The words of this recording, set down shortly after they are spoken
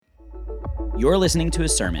You're listening to a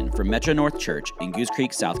sermon from Metro North Church in Goose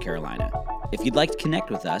Creek, South Carolina. If you'd like to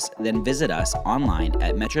connect with us, then visit us online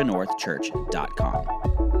at metronorthchurch.com.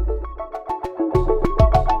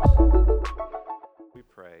 We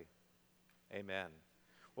pray. Amen.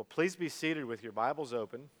 Well, please be seated with your Bibles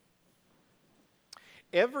open.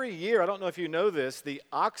 Every year, I don't know if you know this, the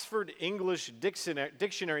Oxford English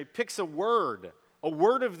Dictionary picks a word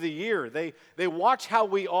of the year. They watch how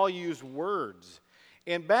we all use words.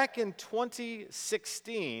 And back in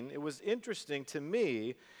 2016, it was interesting to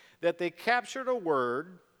me that they captured a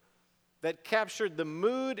word that captured the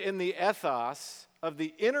mood and the ethos of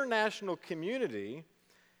the international community,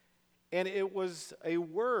 and it was a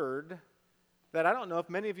word that I don't know if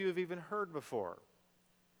many of you have even heard before.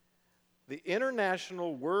 The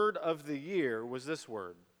international word of the year was this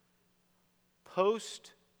word: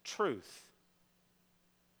 post-truth.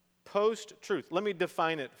 Post-truth. Let me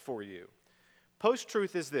define it for you.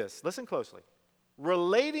 Post-truth is this. Listen closely.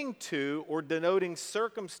 Relating to or denoting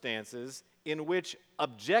circumstances in which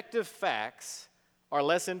objective facts are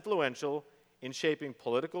less influential in shaping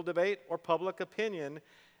political debate or public opinion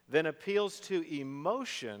than appeals to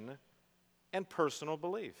emotion and personal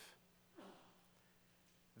belief.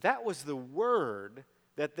 That was the word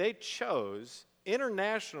that they chose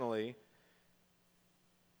internationally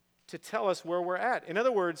to tell us where we're at. In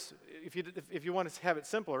other words, if you want to have it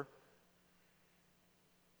simpler,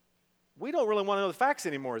 we don't really want to know the facts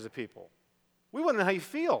anymore as a people. We want to know how you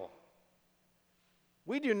feel.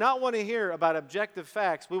 We do not want to hear about objective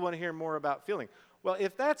facts. We want to hear more about feeling. Well,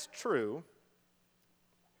 if that's true,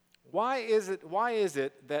 why is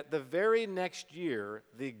it that the very next year,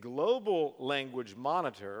 the Global Language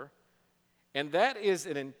Monitor, and that is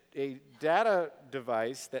a data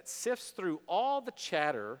device that sifts through all the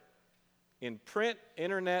chatter in print,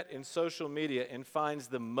 internet, and social media and finds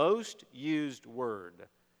the most used word.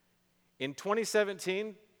 In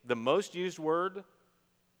 2017, the most used word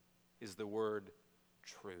is the word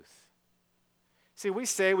truth. See, we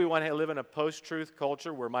say we want to live in a post-truth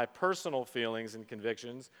culture where my personal feelings and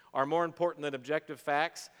convictions are more important than objective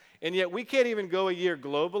facts, and yet we can't even go a year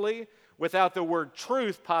globally without the word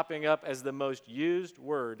truth popping up as the most used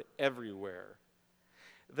word everywhere.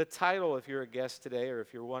 The title, if you're a guest today or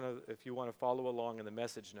if you want to follow along in the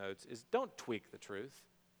message notes, is Don't Tweak the Truth.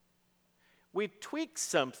 We tweak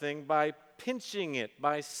something by pinching it,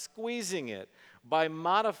 by squeezing it, by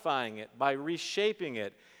modifying it, by reshaping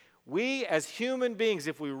it. We, as human beings,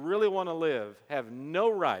 if we really want to live, have no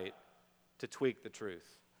right to tweak the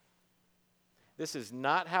truth. This is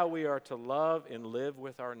not how we are to love and live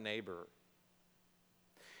with our neighbor.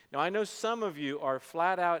 Now, I know some of you are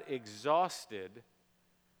flat out exhausted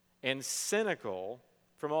and cynical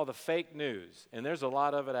from all the fake news, and there's a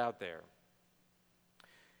lot of it out there.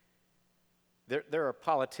 There are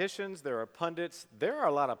politicians, there are pundits, there are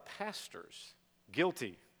a lot of pastors,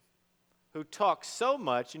 guilty, who talk so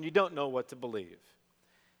much and you don't know what to believe.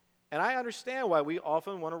 And I understand why we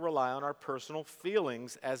often want to rely on our personal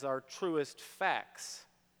feelings as our truest facts.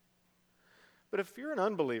 But if you're an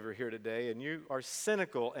unbeliever here today and you are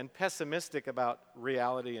cynical and pessimistic about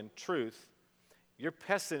reality and truth, your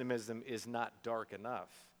pessimism is not dark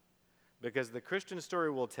enough. Because the Christian story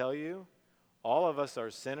will tell you all of us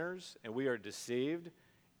are sinners and we are deceived,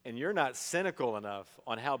 and you're not cynical enough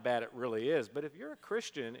on how bad it really is. But if you're a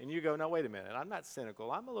Christian and you go, no, wait a minute, I'm not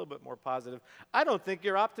cynical, I'm a little bit more positive, I don't think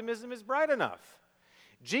your optimism is bright enough.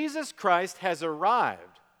 Jesus Christ has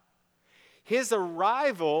arrived. His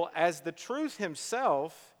arrival as the truth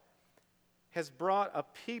himself has brought a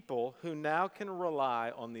people who now can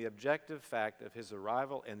rely on the objective fact of his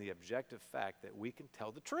arrival and the objective fact that we can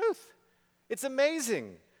tell the truth. It's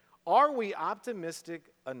amazing. Are we optimistic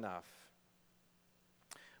enough?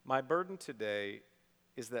 My burden today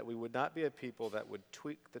is that we would not be a people that would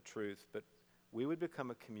tweak the truth, but we would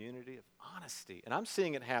become a community of honesty. And I'm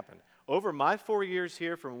seeing it happen. Over my 4 years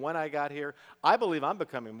here, from when I got here, I believe I'm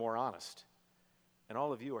becoming more honest. And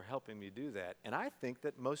all of you are helping me do that. And I think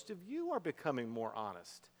that most of you are becoming more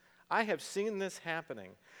honest. I have seen this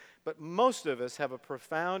happening. But most of us have a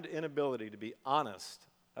profound inability to be honest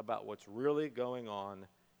about what's really going on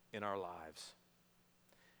in our lives.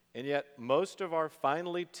 And yet, most of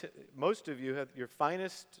you have your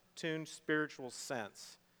finest tuned spiritual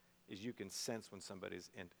sense is you can sense when somebody's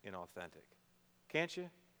inauthentic. Can't you?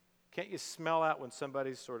 Can't you smell out when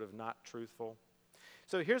somebody's sort of not truthful?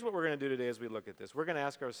 So here's what we're going to do today as we look at this. We're going to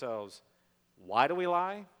ask ourselves, why do we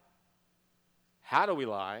lie? How do we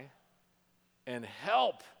lie? And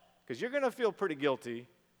help, because you're going to feel pretty guilty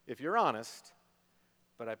if you're honest,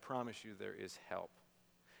 but I promise you there is help.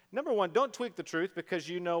 Number one, don't tweak the truth because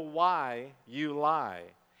you know why you lie.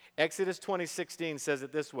 Exodus 20:16 says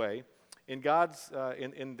it this way, in God's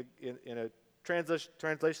in a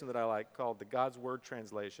translation that I like called the God's Word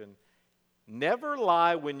translation, never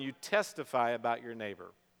lie when you testify about your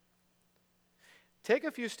neighbor. Take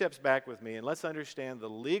a few steps back with me and let's understand the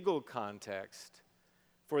legal context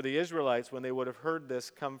for the Israelites when they would have heard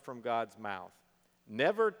this come from God's mouth.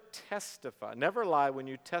 Never testify, never lie when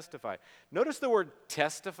you testify. Notice the word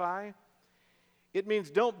testify. It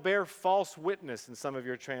means don't bear false witness in some of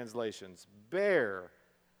your translations. Bear,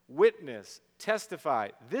 witness, testify.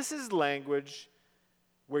 This is language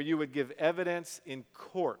where you would give evidence in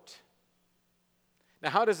court. Now,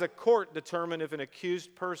 how does a court determine if an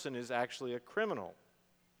accused person is actually a criminal?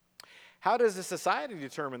 How does a society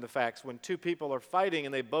determine the facts when two people are fighting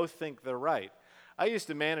and they both think they're right? I used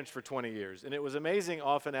to manage for 20 years, and it was amazing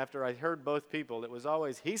often after I heard both people, it was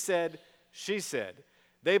always he said, she said.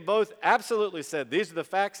 They both absolutely said, these are the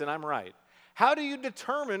facts and I'm right. How do you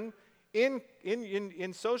determine in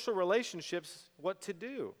social relationships what to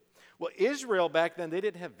do? Well, Israel back then, they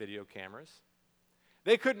didn't have video cameras.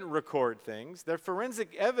 They couldn't record things. Their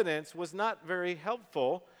forensic evidence was not very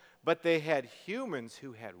helpful, but they had humans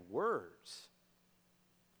who had words.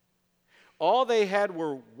 All they had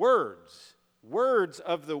were words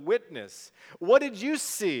of the witness. What did you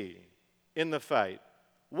see in the fight?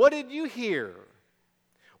 What did you hear?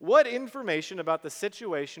 What information about the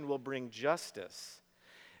situation will bring justice?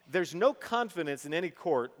 There's no confidence in any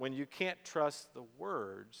court when you can't trust the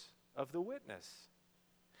words of the witness.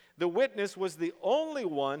 The witness was the only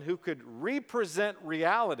one who could represent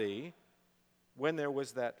reality when there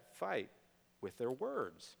was that fight with their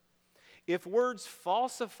words. If words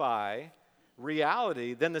falsify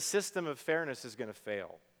reality, then the system of fairness is going to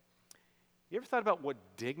fail. You ever thought about what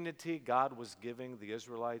dignity God was giving the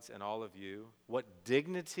Israelites and all of you? What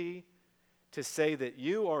dignity to say that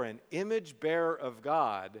you are an image bearer of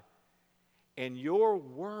God and your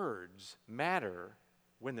words matter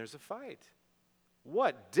when there's a fight.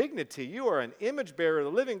 What dignity. You are an image bearer of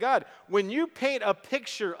the living God. When you paint a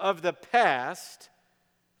picture of the past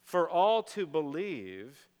for all to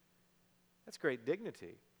believe, that's great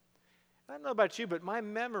dignity. I don't know about you, but my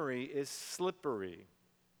memory is slippery.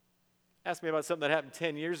 Ask me about something that happened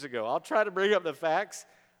 10 years ago. I'll try to bring up the facts,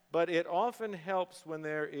 but it often helps when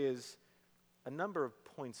there is a number of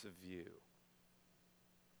points of view.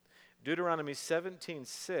 Deuteronomy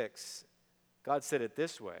 17:6, God said it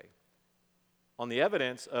this way, on the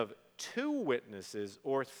evidence of 2 witnesses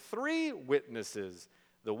or 3 witnesses,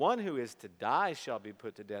 the one who is to die shall be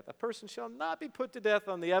put to death. A person shall not be put to death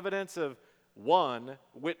on the evidence of 1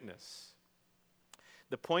 witness.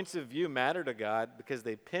 The points of view matter to God because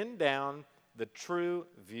they pin down the true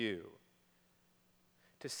view.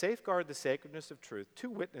 To safeguard the sacredness of truth, 2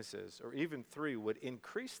 witnesses or even 3 would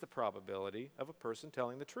increase the probability of a person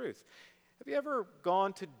telling the truth. Have you ever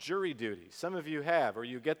gone to jury duty? Some of you have, or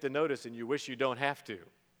you get the notice and you wish you don't have to.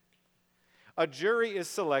 A jury is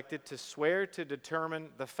selected to swear to determine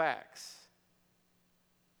the facts.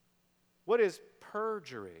 What is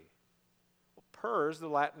perjury? Well, per is the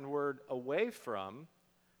Latin word away from.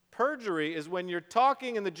 Perjury is when you're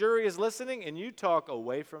talking and the jury is listening and you talk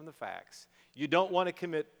away from the facts. You don't want to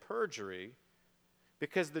commit perjury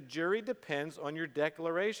because the jury depends on your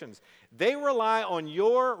declarations. They rely on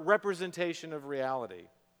your representation of reality.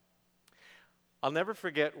 I'll never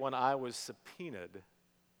forget when I was subpoenaed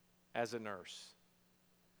as a nurse.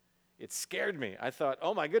 It scared me. I thought,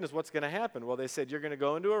 oh my goodness, what's going to happen? Well, they said, you're going to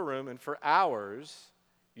go into a room and for hours,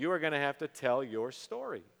 you are going to have to tell your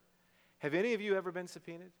story. Have any of you ever been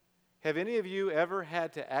subpoenaed? Have any of you ever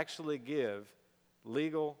had to actually give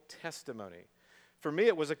legal testimony? For me,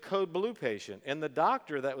 it was a Code Blue patient, and the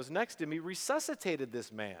doctor that was next to me resuscitated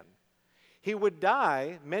this man. He would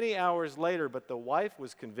die many hours later, but the wife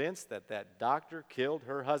was convinced that that doctor killed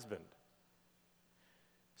her husband.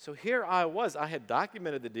 So here I was. I had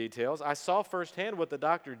documented the details. I saw firsthand what the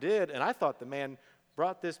doctor did, and I thought the man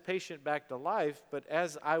brought this patient back to life, but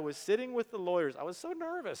as I was sitting with the lawyers, I was so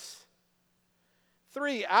nervous.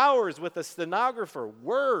 3 hours with a stenographer,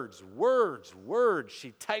 words.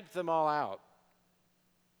 She typed them all out.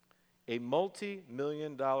 A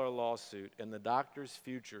multi-million-dollar lawsuit, and the doctor's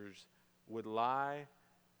futures would lie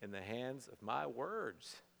in the hands of my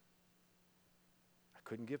words. I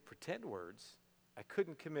couldn't give pretend words. I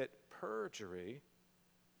couldn't commit perjury.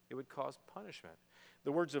 It would cause punishment.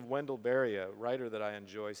 The words of Wendell Berry, a writer that I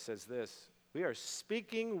enjoy, says this: we are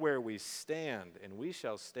speaking where we stand, and we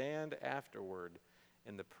shall stand afterward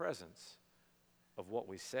in the presence of what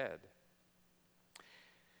we said.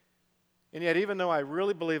 And yet, even though I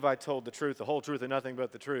really believe I told the truth, the whole truth, and nothing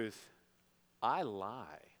but the truth, I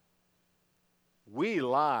lie. We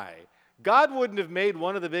lie. God wouldn't have made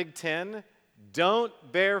one of the big 10, don't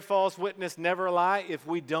bear false witness, never lie, if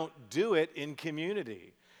we don't do it in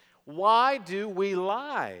community. Why do we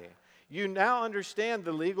lie? You now understand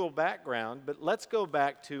the legal background, but let's go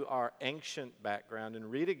back to our ancient background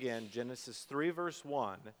and read again Genesis 3, verse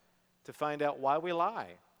 1, to find out why we lie.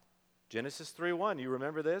 Genesis 3:1, you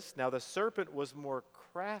remember this? Now the serpent was more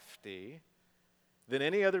crafty than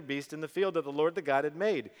any other beast in the field that the Lord the God had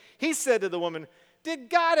made. He said to the woman, did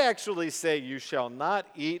God actually say you shall not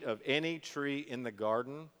eat of any tree in the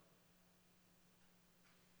garden?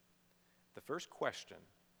 The first question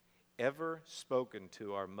ever spoken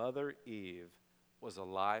to our mother Eve was a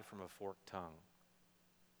lie from a forked tongue.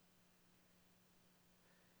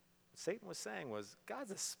 What Satan was saying was,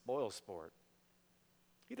 God's a spoil sport.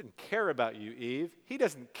 He didn't care about you, Eve. He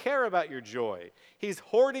doesn't care about your joy. He's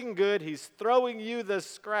hoarding good. He's throwing you the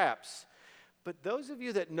scraps. But those of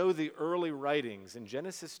you that know the early writings, in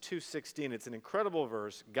Genesis 2:16, it's an incredible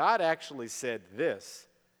verse. God actually said this,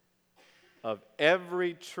 of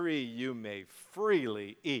every tree you may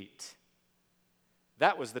freely eat.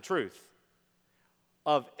 That was the truth.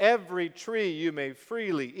 Of every tree you may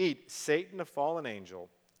freely eat. Satan, a fallen angel,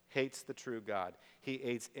 hates the true God. He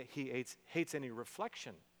hates any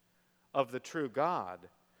reflection of the true God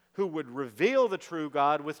who would reveal the true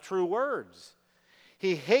God with true words.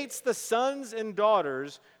 He hates the sons and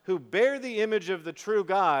daughters who bear the image of the true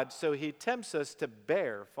God, so he tempts us to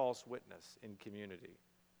bear false witness in community.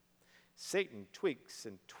 Satan tweaks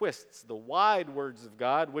and twists the wide words of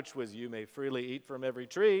God, which was, you may freely eat from every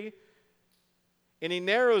tree, and he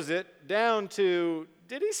narrows it down to,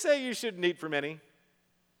 did he say you shouldn't eat from any?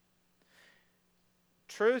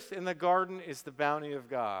 Truth in the garden is the bounty of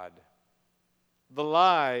God. The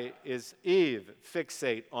lie is Eve,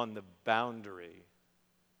 fixate on the boundary.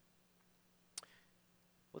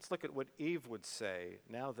 Let's look at what Eve would say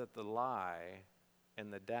now that the lie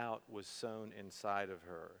and the doubt was sown inside of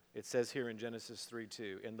her. It says here in Genesis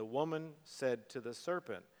 3:2, and the woman said to the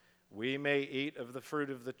serpent, we may eat of the fruit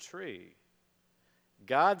of the tree.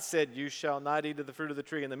 God said, you shall not eat of the fruit of the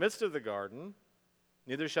tree in the midst of the garden,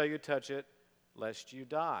 neither shall you touch it, lest you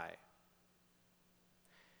die.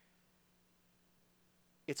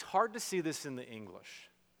 It's hard to see this in the English.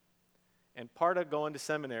 And part of going to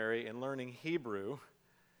seminary and learning Hebrew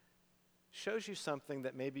shows you something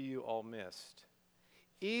that maybe you all missed.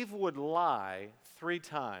 Eve would lie 3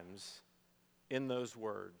 times in those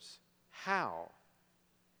words. How?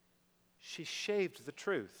 She shaved the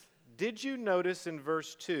truth. Did you notice in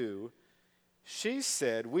verse 2, she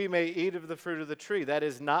said, we may eat of the fruit of the tree. That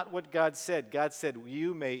is not what God said. God said,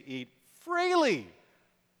 you may eat freely.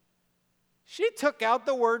 She took out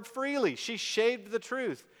the word freely. She shaved the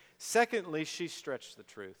truth. Secondly, she stretched the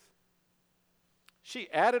truth.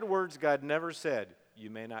 She added words God never said.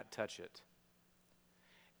 You may not touch it.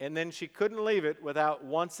 And then she couldn't leave it without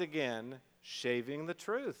once again shaving the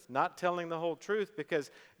truth, not telling the whole truth, because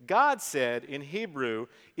God said in Hebrew,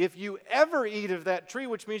 if you ever eat of that tree,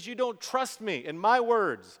 which means you don't trust me and my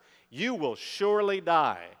words, you will surely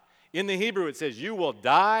die. In the Hebrew it says, you will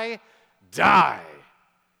die.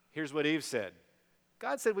 Here's what Eve said.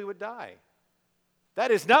 God said we would die. That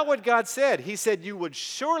is not what God said. He said you would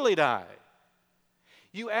surely die.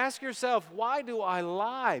 You ask yourself, why do I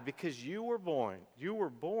lie? Because you were born,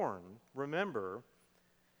 remember,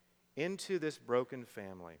 into this broken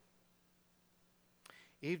family.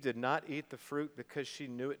 Eve did not eat the fruit because she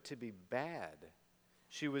knew it to be bad.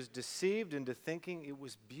 She was deceived into thinking it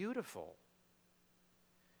was beautiful.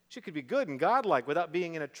 She could be good and godlike without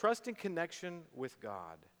being in a trusting connection with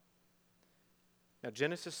God. Now,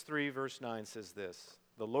 Genesis 3, verse 9 says this,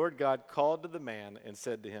 the Lord God called to the man and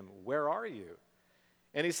said to him, where are you?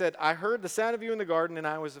 And he said, I heard the sound of you in the garden, and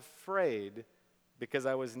I was afraid because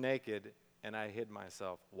I was naked, and I hid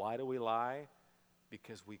myself. Why do we lie?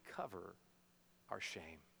 Because we cover our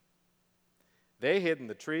shame. They hid in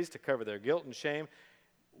the trees to cover their guilt and shame.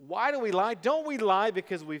 Why do we lie? Don't we lie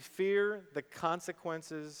because we fear the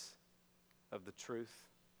consequences of the truth?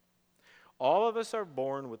 All of us are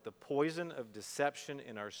born with the poison of deception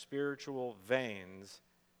in our spiritual veins.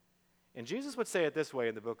 And Jesus would say it this way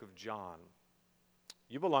in the book of John.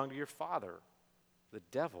 You belong to your father, the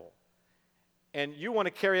devil. And you want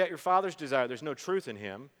to carry out your father's desire. There's no truth in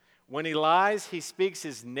him. When he lies, he speaks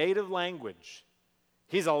his native language.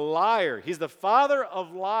 He's a liar. He's the father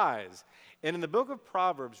of lies. And in the book of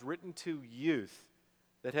Proverbs, written to youth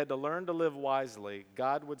that had to learn to live wisely,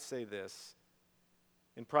 God would say this.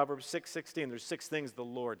 In Proverbs 6:16, there's 6 things the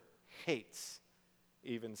Lord hates,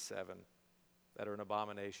 even 7 that are an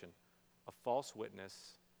abomination. A false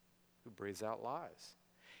witness who breathes out lies.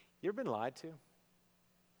 You ever been lied to?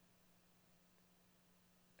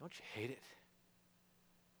 Don't you hate it?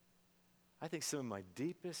 I think some of my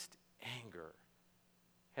deepest anger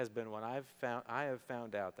has been when I have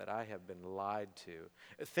found out that I have been lied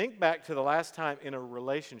to. Think back to the last time in a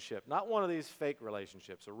relationship, not one of these fake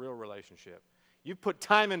relationships, a real relationship. You've put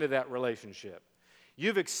time into that relationship.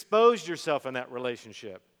 You've exposed yourself in that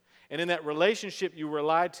relationship. And in that relationship you were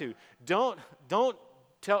lied to. Don't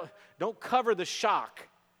cover the shock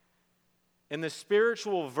and the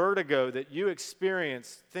spiritual vertigo that you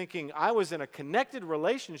experienced thinking I was in a connected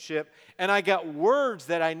relationship and I got words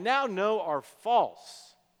that I now know are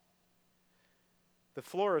false. The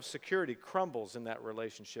floor of security crumbles in that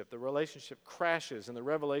relationship. The relationship crashes and the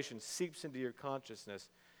revelation seeps into your consciousness.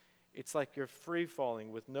 It's like you're free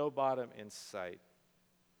falling with no bottom in sight.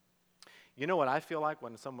 You know what I feel like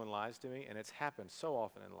when someone lies to me? And it's happened so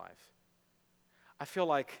often in life. I feel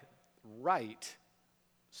like right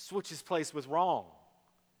switches place with wrong.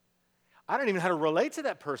 I don't even know how to relate to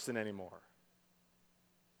that person anymore.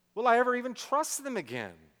 Will I ever even trust them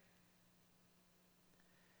again?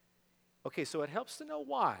 Okay, so it helps to know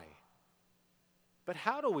why. But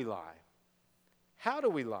how do we lie? How do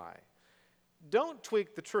we lie? Don't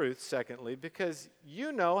tweak the truth, secondly, because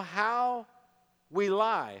you know how we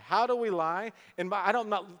lie. How do we lie? And I'm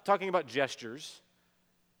not talking about gestures.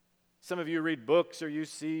 Some of you read books or you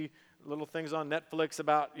see little things on Netflix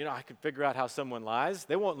about, I can figure out how someone lies.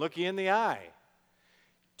 They won't look you in the eye.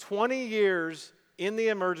 20 years in the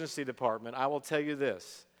emergency department, I will tell you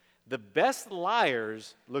this. The best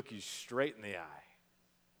liars look you straight in the eye.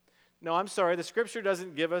 No, I'm sorry, the Scripture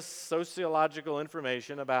doesn't give us sociological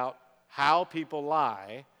information about how people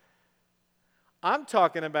lie. I'm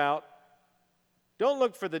talking about, don't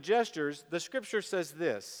look for the gestures. The Scripture says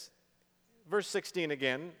this, verse 16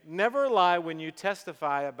 again, never lie when you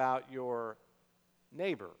testify about your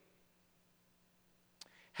neighbor.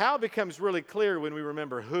 How becomes really clear when we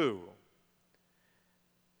remember who.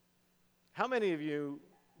 How many of you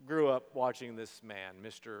grew up watching this man,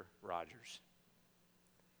 Mr. Rogers?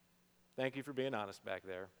 Thank you for being honest back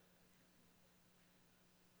there.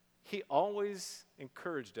 He always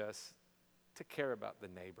encouraged us to care about the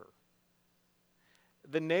neighbor.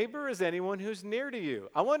 The neighbor is anyone who's near to you.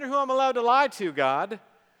 I wonder who I'm allowed to lie to, God.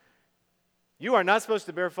 You are not supposed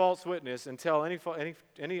to bear false witness and tell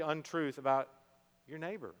any untruth about your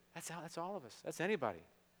neighbor. That's all of us. That's anybody.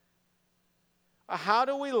 How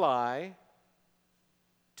do we lie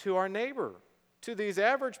to our neighbor, to these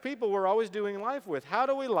average people we're always doing life with? How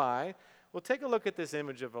do we lie? Well, take a look at this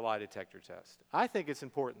image of a lie detector test. I think it's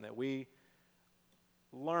important that we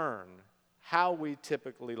learn how we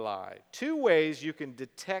typically lie. 2 ways you can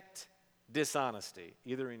detect dishonesty,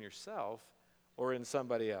 either in yourself or in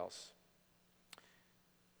somebody else.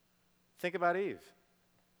 Think about Eve.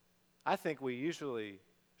 I think we usually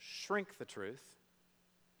shrink the truth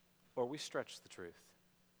or we stretch the truth.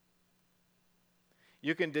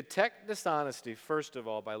 You can detect dishonesty, first of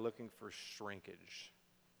all, by looking for shrinkage.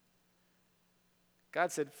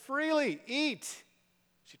 God said, freely eat.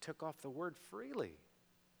 She took off the word freely.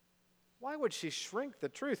 Why would she shrink the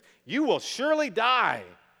truth? You will surely die.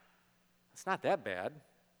 It's not that bad.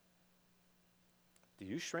 Do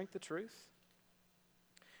you shrink the truth?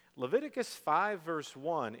 Leviticus 5 verse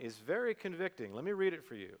 1 is very convicting. Let me read it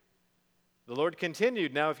for you. The Lord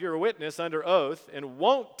continued, now if you're a witness under oath and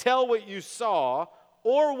won't tell what you saw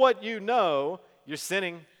or what you know, you're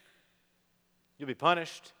sinning. You'll be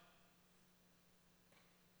punished.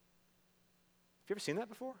 Have you ever seen that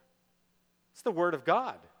before? It's the Word of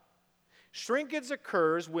God. Shrinkage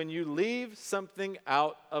occurs when you leave something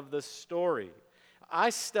out of the story. I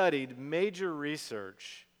studied major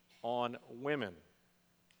research on women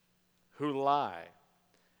who lie.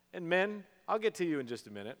 And men, I'll get to you in just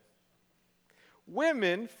a minute.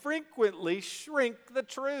 Women frequently shrink the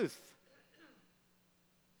truth.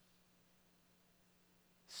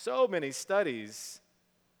 So many studies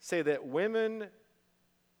say that women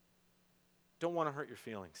don't want to hurt your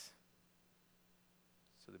feelings.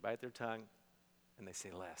 So they bite their tongue and they say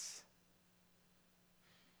less.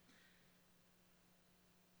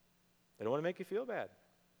 They don't want to make you feel bad.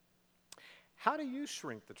 How do you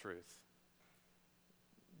shrink the truth?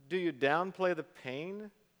 Do you downplay the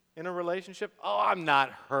pain in a relationship? Oh, I'm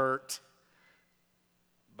not hurt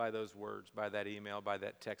by those words, by that email, by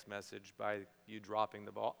that text message, by you dropping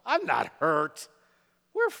the ball. I'm not hurt.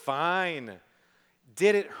 We're fine.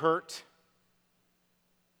 Did it hurt?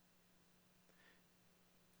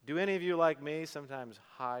 Do any of you, like me, sometimes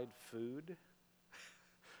hide food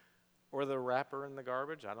or the wrapper in the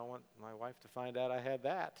garbage? I don't want my wife to find out I had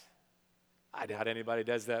that. I doubt anybody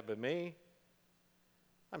does that but me.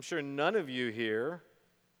 I'm sure none of you here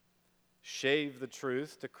shave the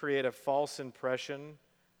truth to create a false impression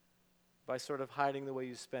by sort of hiding the way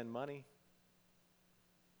you spend money.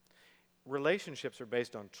 Relationships are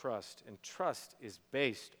based on trust, and trust is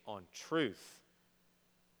based on truth.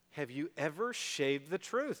 Have you ever shaved the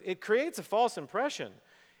truth? It creates a false impression.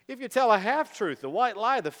 If you tell a half-truth, the white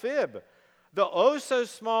lie, the fib, the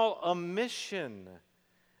oh-so-small omission.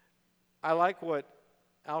 I like what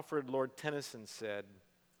Alfred Lord Tennyson said.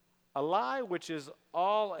 A lie which is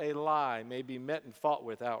all a lie may be met and fought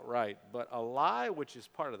with outright, but a lie which is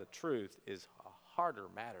part of the truth is a harder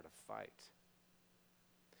matter to fight.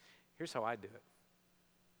 Here's how I do it.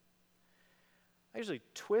 I usually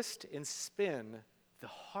twist and spin the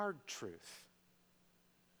hard truth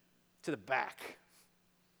to the back,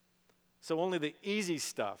 so only the easy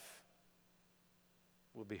stuff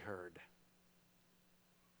will be heard.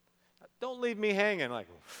 Don't leave me hanging like,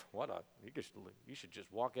 you should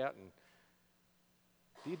just walk out and,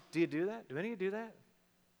 do you do that? Do any of you do that?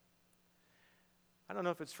 I don't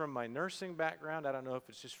know if it's from my nursing background. I don't know if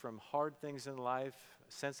it's just from hard things in life,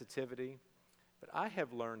 sensitivity. But I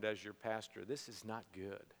have learned as your pastor, this is not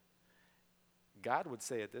good. God would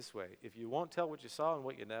say it this way: if you won't tell what you saw and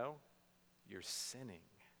what you know, you're sinning.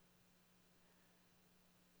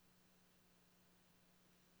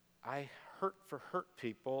 I hurt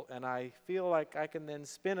people, and I feel like I can then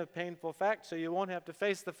spin a painful fact so you won't have to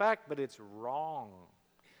face the fact, but it's wrong.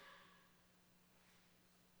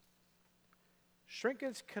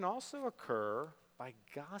 Shrinkage can also occur by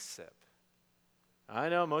gossip. I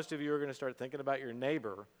know most of you are going to start thinking about your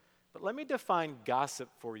neighbor, but let me define gossip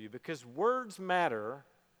for you, because words matter.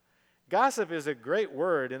 Gossip is a great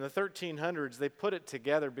word. In the 1300s, they put it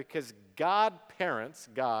together because God,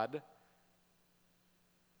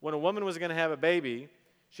 when a woman was going to have a baby,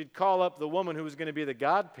 she'd call up the woman who was going to be the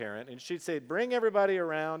godparent, and she'd say, bring everybody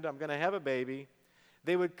around, I'm going to have a baby.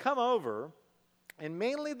 They would come over, and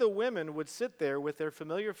mainly the women would sit there with their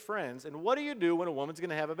familiar friends. And what do you do when a woman's going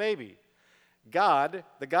to have a baby? God,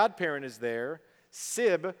 the godparent, is there.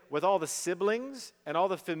 Sib, with all the siblings and all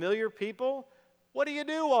the familiar people. What do you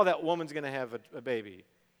do while that woman's going to have a baby?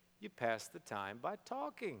 You pass the time by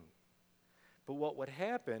talking. But what would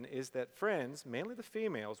happen is that friends, mainly the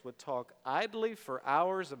females, would talk idly for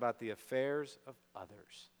hours about the affairs of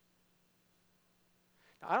others.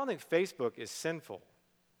 Now, I don't think Facebook is sinful,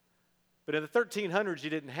 but in the 1300s,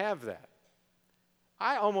 you didn't have that.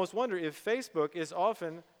 I almost wonder if Facebook is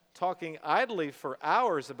often talking idly for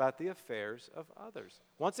hours about the affairs of others.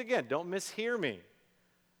 Once again, don't mishear me.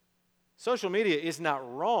 Social media is not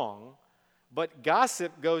wrong, but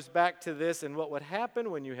gossip goes back to this, and what would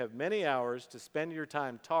happen when you have many hours to spend your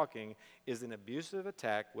time talking is an abusive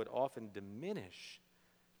attack would often diminish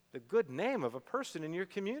the good name of a person in your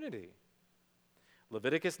community.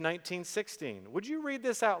 Leviticus 19:16. Would you read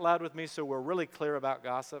this out loud with me so we're really clear about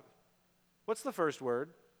gossip? What's the first word?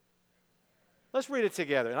 Let's read it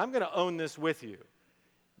together, and I'm going to own this with you.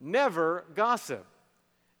 Never gossip.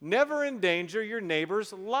 Never endanger your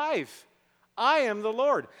neighbor's life. I am the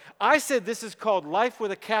Lord. I said this is called life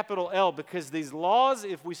with a capital L because these laws,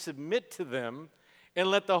 if we submit to them and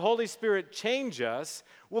let the Holy Spirit change us,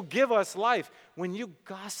 will give us life. When you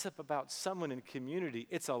gossip about someone in community,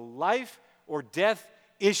 it's a life or death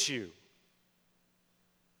issue.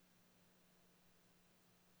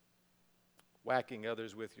 Whacking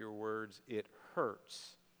others with your words, it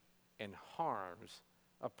hurts and harms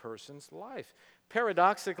a person's life.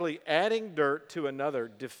 Paradoxically, adding dirt to another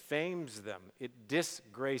defames them. It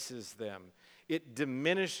disgraces them. It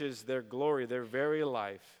diminishes their glory, their very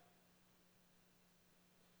life.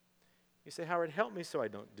 You say, Howard, help me so I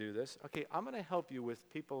don't do this. Okay, I'm going to help you with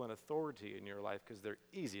people in authority in your life because they're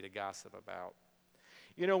easy to gossip about.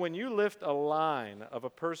 You know, when you lift a line of a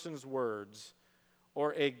person's words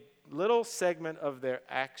or a little segment of their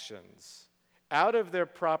actions out of their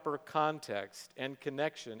proper context and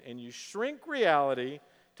connection, and you shrink reality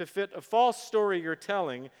to fit a false story you're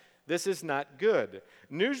telling, this is not good.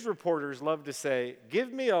 News reporters love to say,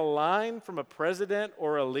 give me a line from a president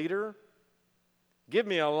or a leader. Give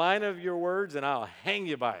me a line of your words and I'll hang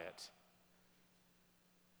you by it.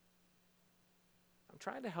 I'm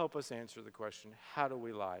trying to help us answer the question, how do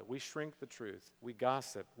we lie? We shrink the truth. We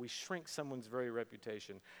gossip. We shrink someone's very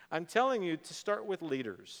reputation. I'm telling you to start with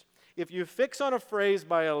leaders. If you fix on a phrase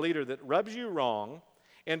by a leader that rubs you wrong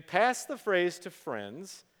and pass the phrase to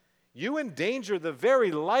friends, you endanger the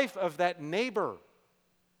very life of that neighbor.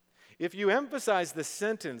 If you emphasize the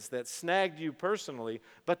sentence that snagged you personally,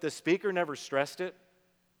 but the speaker never stressed it,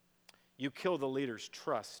 you kill the leader's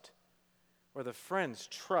trust or the friend's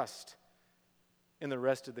trust in the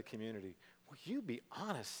rest of the community. Will you be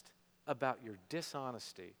honest about your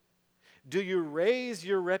dishonesty? Do you raise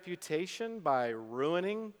your reputation by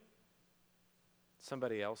ruining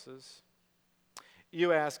somebody else's?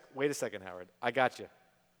 You ask, wait a second, Howard, I got you.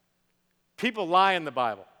 People lie in the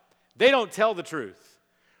Bible. They don't tell the truth.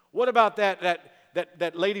 What about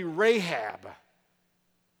that lady Rahab?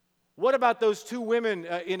 What about those two women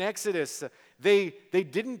in Exodus? They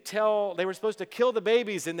didn't tell, they were supposed to kill the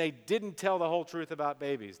babies, and they didn't tell the whole truth about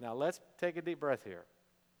babies. Now let's take a deep breath here.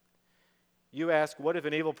 You ask, what if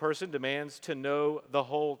an evil person demands to know the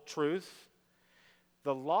whole truth?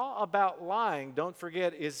 The law about lying, don't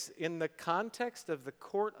forget, is in the context of the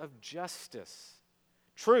court of justice.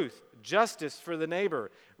 Truth, justice for the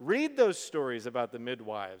neighbor. Read those stories about the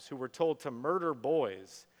midwives who were told to murder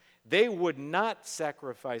boys. They would not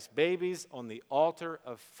sacrifice babies on the altar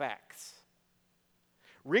of facts.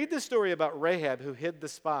 Read the story about Rahab who hid the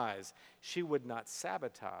spies. She would not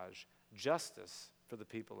sabotage justice for the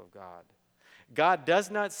people of God. God does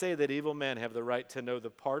not say that evil men have the right to know the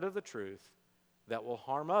part of the truth that will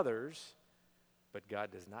harm others, but God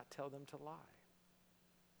does not tell them to lie.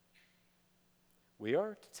 We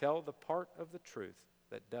are to tell the part of the truth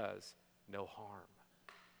that does no harm.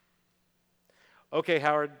 Okay,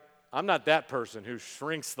 Howard, I'm not that person who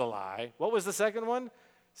shrinks the lie. What was the second one?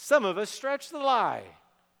 Some of us stretch the lie.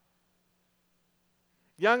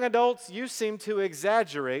 Young adults, you seem to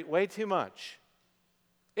exaggerate way too much.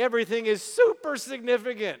 Everything is super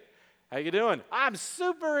significant. How you doing? I'm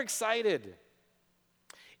super excited.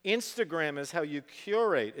 Instagram is how you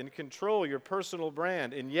curate and control your personal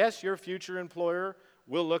brand. And yes, your future employer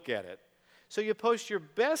will look at it. So you post your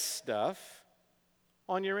best stuff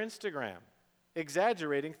on your Instagram,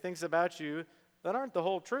 exaggerating things about you that aren't the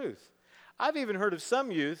whole truth. I've even heard of some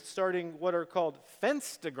youth starting what are called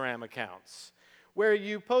Fenstagram accounts, where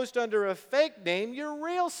you post under a fake name your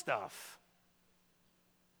real stuff.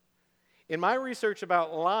 In my research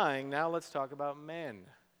about lying, now let's talk about men.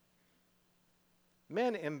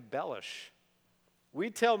 Men embellish.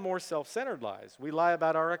 We tell more self-centered lies. We lie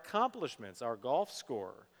about our accomplishments, our golf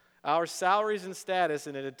score, our salaries and status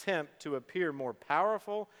in an attempt to appear more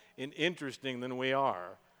powerful and interesting than we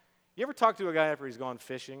are. You ever talk to a guy after he's gone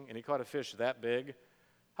fishing and he caught a fish that big?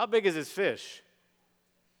 How big is his fish?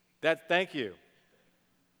 Thank you.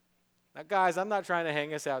 Now, guys, I'm not trying to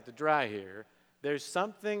hang us out to dry here. There's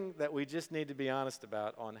something that we just need to be honest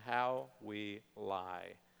about on how we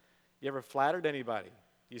lie. You ever flattered anybody?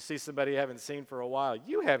 You see somebody you haven't seen for a while.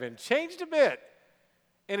 You haven't changed a bit.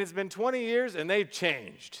 And it's been 20 years and they've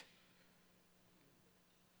changed.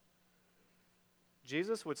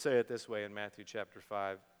 Jesus would say it this way in Matthew chapter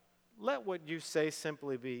 5. Let what you say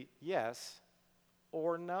simply be yes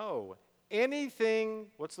or no. Anything,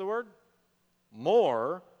 what's the word?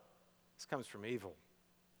 More, this comes from evil.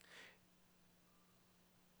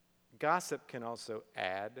 Gossip can also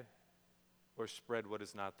add or spread what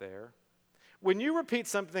is not there. When you repeat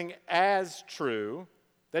something as true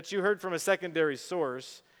that you heard from a secondary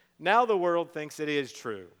source, now the world thinks it is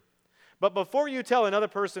true. But before you tell another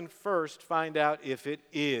person, first find out if it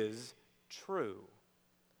is true.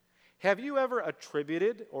 Have you ever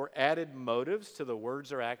attributed or added motives to the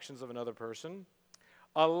words or actions of another person?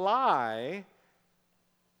 A lie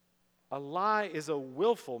is a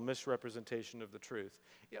willful misrepresentation of the truth.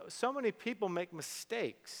 You know, so many people make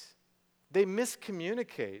mistakes. They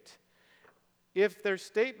miscommunicate. If their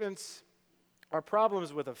statements are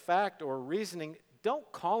problems with a fact or reasoning, don't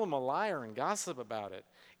call them a liar and gossip about it.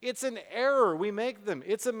 It's an error. We make them.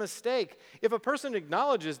 It's a mistake. If a person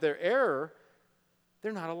acknowledges their error,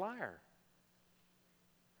 they're not a liar.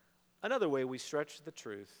 Another way we stretch the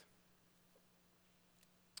truth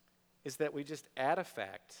is that we just add a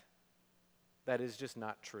fact that is just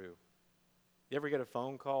not true. You ever get a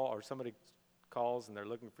phone call or somebody calls and they're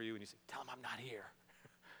looking for you and you say, tell them I'm not here.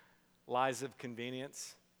 Lies of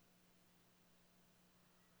convenience.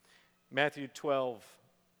 Matthew 12,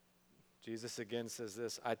 Jesus again says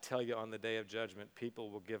this, I tell you on the day of judgment, people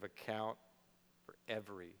will give account for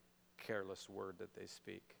every careless word that they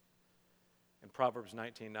speak. And Proverbs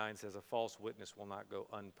 19:9 says, a false witness will not go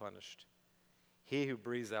unpunished. He who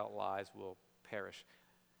breathes out lies will perish.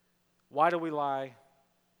 Why do we lie?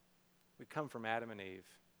 We come from Adam and Eve.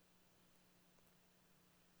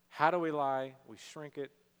 How do we lie? We shrink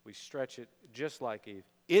it, we stretch it, just like Eve.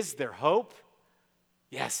 Is there hope?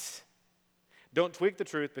 Yes. Don't tweak the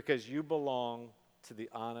truth because you belong to the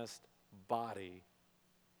honest body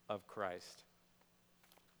of Christ.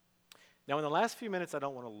 Now, in the last few minutes, I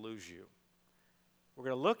don't want to lose you. We're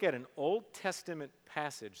going to look at an Old Testament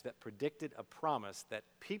passage that predicted a promise that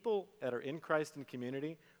people that are in Christ and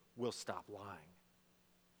community will stop lying.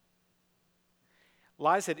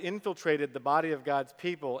 Lies had infiltrated the body of God's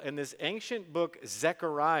people, and this ancient book,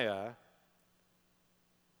 Zechariah,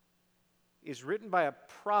 is written by a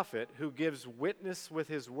prophet who gives witness with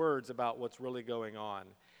his words about what's really going on.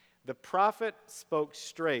 The prophet spoke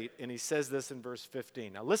straight, and he says this in verse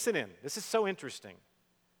 15. Now listen in. This is so interesting.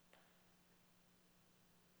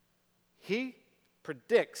 He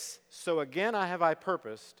predicts, "So again I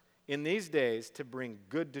purposed in these days to bring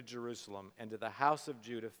good to Jerusalem and to the house of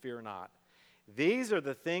Judah, fear not. These are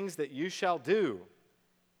the things that you shall do.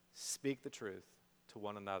 Speak the truth to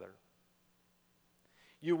one another."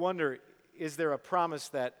 You wonder, is there a promise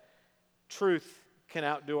that truth can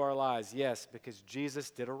outdo our lies? Yes, because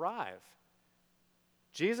Jesus did arrive.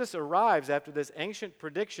 Jesus arrives after this ancient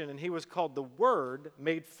prediction, and he was called the Word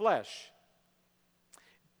made flesh.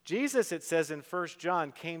 Jesus, it says in 1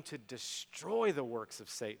 John, came to destroy the works of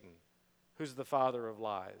Satan, who's the father of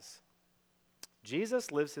lies.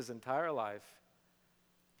 Jesus lives his entire life,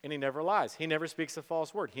 and he never lies. He never speaks a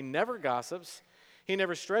false word. He never gossips. He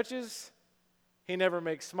never stretches. He never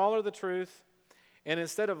makes smaller the truth. And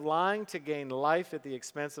instead of lying to gain life at the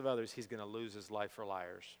expense of others, he's going to lose his life for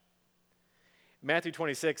liars. Matthew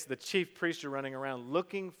 26, the chief priests are running around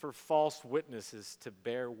looking for false witnesses to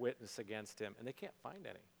bear witness against him, and they can't find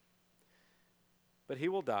any. But he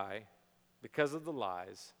will die because of the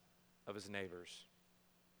lies of his neighbors.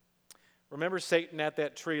 Remember, Satan at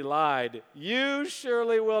that tree lied, "You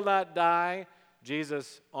surely will not die."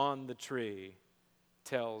 Jesus on the tree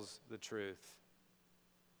tells the truth.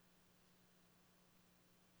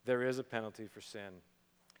 There is a penalty for sin.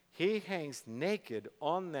 He hangs naked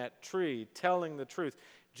on that tree telling the truth.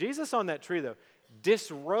 Jesus on that tree, though,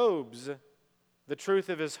 disrobes the truth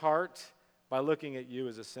of his heart by looking at you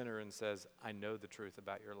as a sinner and says, "I know the truth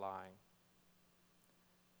about your lying,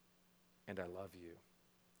 and I love you."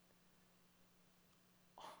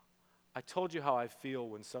 I told you how I feel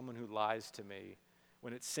when someone who lies to me,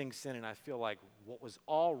 when it sinks in and I feel like what was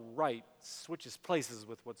all right switches places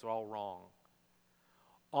with what's all wrong.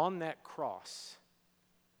 On that cross,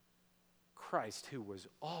 Christ, who was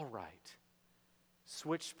all right,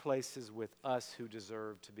 switched places with us who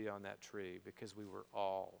deserved to be on that tree because we were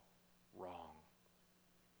all wrong.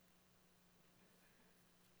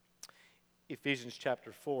 Ephesians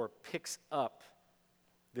chapter 4 picks up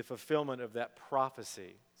the fulfillment of that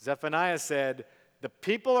prophecy. Zephaniah said, the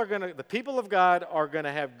people of God are going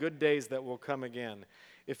to have good days that will come again.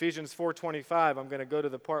 Ephesians 4:25, I'm going to go to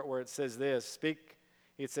the part where it says this.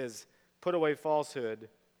 It says, "Put away falsehood.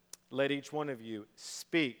 Let each one of you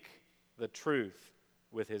speak the truth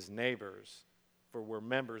with his neighbors, for we're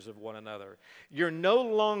members of one another." You're no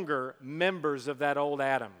longer members of that old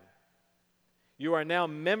Adam. You are now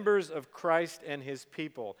members of Christ and his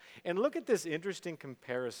people. And look at this interesting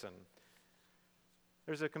comparison.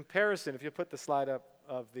 There's a comparison, if you put the slide up,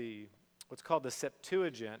 of what's called the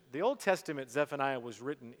Septuagint. The Old Testament, Zephaniah, was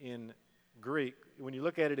written in Greek. When you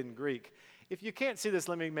look at it in Greek, if you can't see this,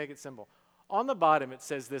 let me make it simple. On the bottom, it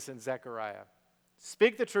says this in Zechariah: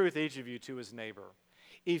 "Speak the truth, each of you, to his neighbor."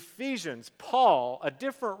 Ephesians, Paul, a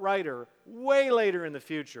different writer, way later in the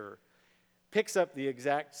future, picks up the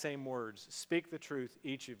exact same words: "Speak the truth,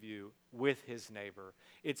 each of you, with his neighbor."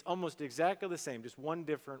 It's almost exactly the same, just one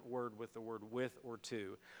different word with the word "with" or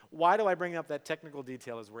 "to." Why do I bring up that technical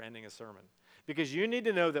detail as we're ending a sermon? Because you need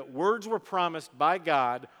to know that words were promised by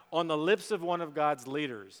God on the lips of one of God's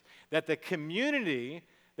leaders, that the community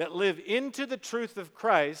that live into the truth of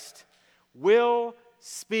Christ will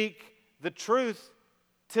speak the truth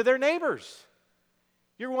to their neighbors.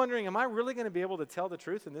 You're wondering, am I really going to be able to tell the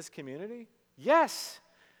truth in this community? Yes.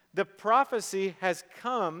 The prophecy has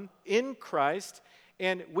come in Christ,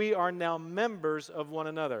 and we are now members of one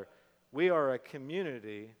another. We are a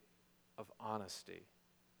community of honesty.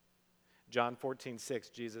 John 14:6,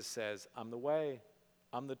 Jesus says, "I'm the way,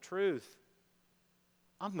 I'm the truth,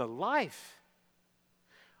 I'm the life."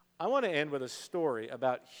 I want to end with a story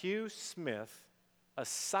about Hugh Smith, a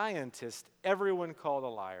scientist everyone called a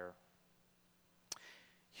liar.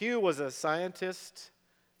 Hugh was a scientist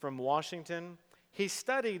from Washington. He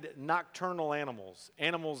studied nocturnal animals,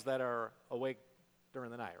 animals that are awake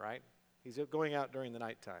during the night, right? He's going out during the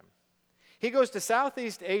nighttime. He goes to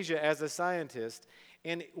Southeast Asia as a scientist,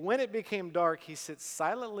 and when it became dark, he sits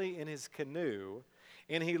silently in his canoe,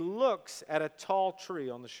 and he looks at a tall tree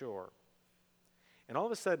on the shore. And all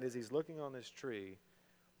of a sudden, as he's looking on this tree,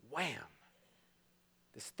 wham!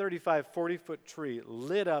 This 35, 40-foot tree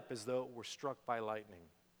lit up as though it were struck by lightning.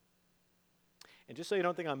 And just so you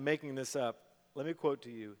don't think I'm making this up, let me quote to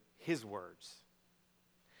you his words.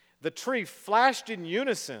 "The tree flashed in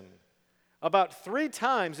unison about 3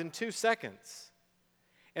 times in 2 seconds.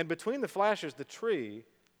 And between the flashes, the tree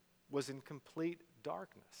was in complete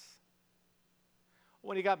darkness.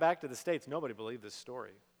 When he got back to the States, nobody believed this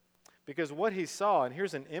story. Because what he saw, and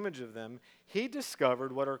here's an image of them, he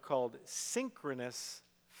discovered what are called synchronous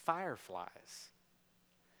fireflies.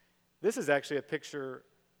 This is actually a picture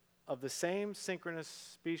of the same synchronous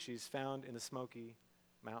species found in the Smoky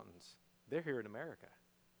Mountains. They're here in America.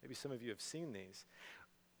 Maybe some of you have seen these.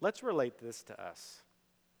 Let's relate this to us.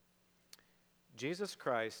 Jesus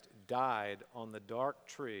Christ died on the dark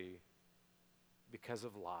tree because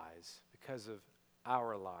of lies, because of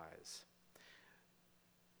our lies.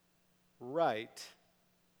 Right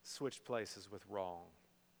switched places with wrong.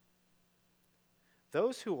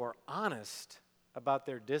 Those who are honest about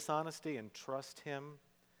their dishonesty and trust him,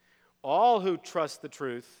 all who trust the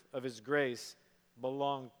truth of his grace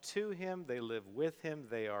belong to him, they live with him,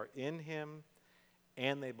 they are in him,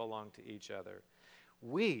 and they belong to each other.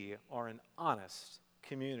 We are an honest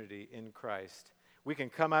community in Christ. We can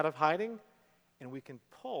come out of hiding and we can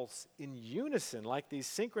pulse in unison like these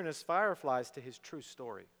synchronous fireflies to his true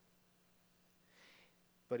story.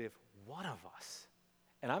 But if one of us,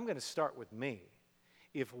 and I'm going to start with me,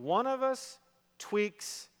 if one of us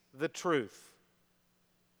tweaks the truth,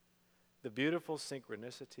 the beautiful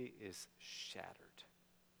synchronicity is shattered.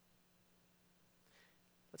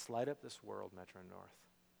 Let's light up this world, Metro North,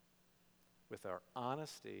 with our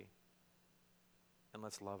honesty, and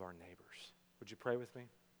let's love our neighbors. Would you pray with me?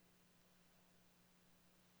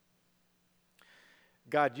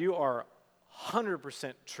 God, you are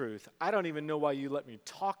 100% truth. I don't even know why you let me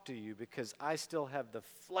talk to you, because I still have the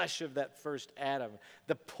flesh of that first Adam.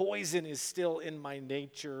 The poison is still in my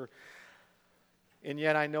nature, and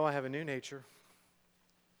yet I know I have a new nature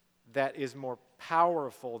that is more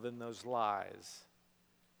powerful than those lies.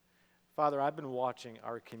 Father, I've been watching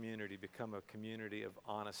our community become a community of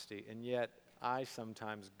honesty, and yet I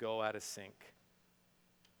sometimes go out of sync.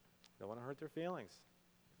 I don't want to hurt their feelings.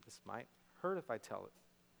 This might hurt if I tell it.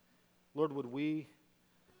 Lord,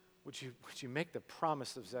 would you make the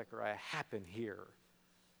promise of Zechariah happen here?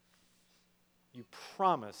 You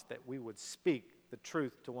promised that we would speak the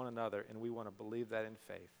truth to one another, and we want to believe that in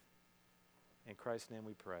faith. In Christ's name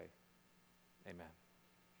we pray. Amen.